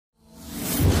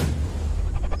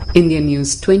Indian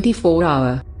News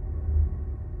 24-hour.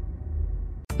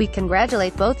 We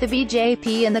congratulate both the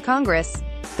BJP and the Congress.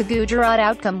 The Gujarat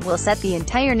outcome will set the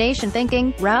entire nation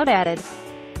thinking, Raut added.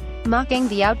 Mocking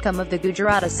the outcome of the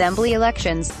Gujarat Assembly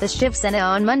elections, the Shiv Sena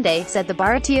on Monday said the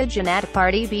Bharatiya Janata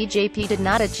Party BJP did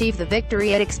not achieve the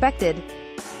victory it expected.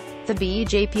 The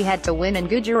BJP had to win in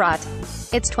Gujarat.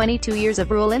 Its 22 years of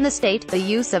rule in the state, the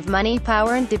use of money,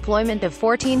 power and deployment of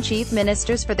 14 chief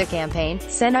ministers for the campaign,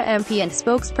 Sena MP and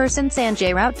spokesperson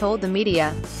Sanjay Raut told the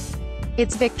media.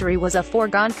 Its victory was a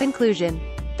foregone conclusion.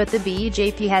 But the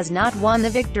BJP has not won the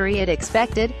victory it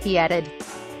expected, he added.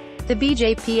 The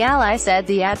BJP ally said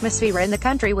the atmosphere in the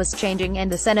country was changing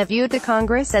and the Sena viewed the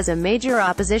Congress as a major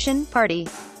opposition party.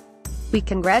 We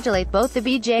congratulate both the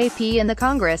BJP and the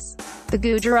Congress. The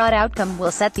Gujarat outcome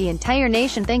will set the entire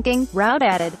nation thinking, Raut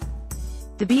added.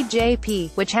 The BJP,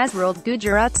 which has ruled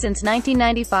Gujarat since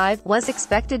 1995, was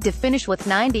expected to finish with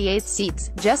 98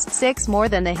 seats, just 6 more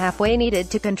than the halfway needed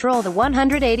to control the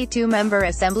 182-member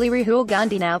assembly. Rahul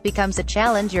Gandhi now becomes a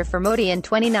challenger for Modi in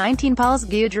 2019 polls.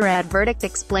 Gujarat verdict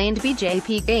explained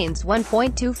BJP gains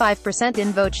 1.25%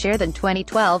 in vote share than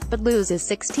 2012, but loses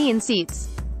 16 seats.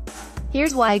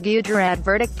 Here's why Gujarat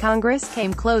verdict: Congress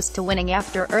came close to winning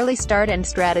after early start and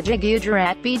strategy.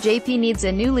 Gujarat BJP needs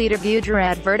a new leader.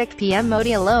 Gujarat verdict: PM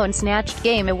Modi alone snatched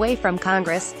game away from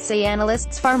Congress, say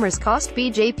analysts. Farmers cost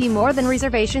BJP more than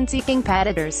reservation-seeking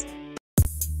competitors.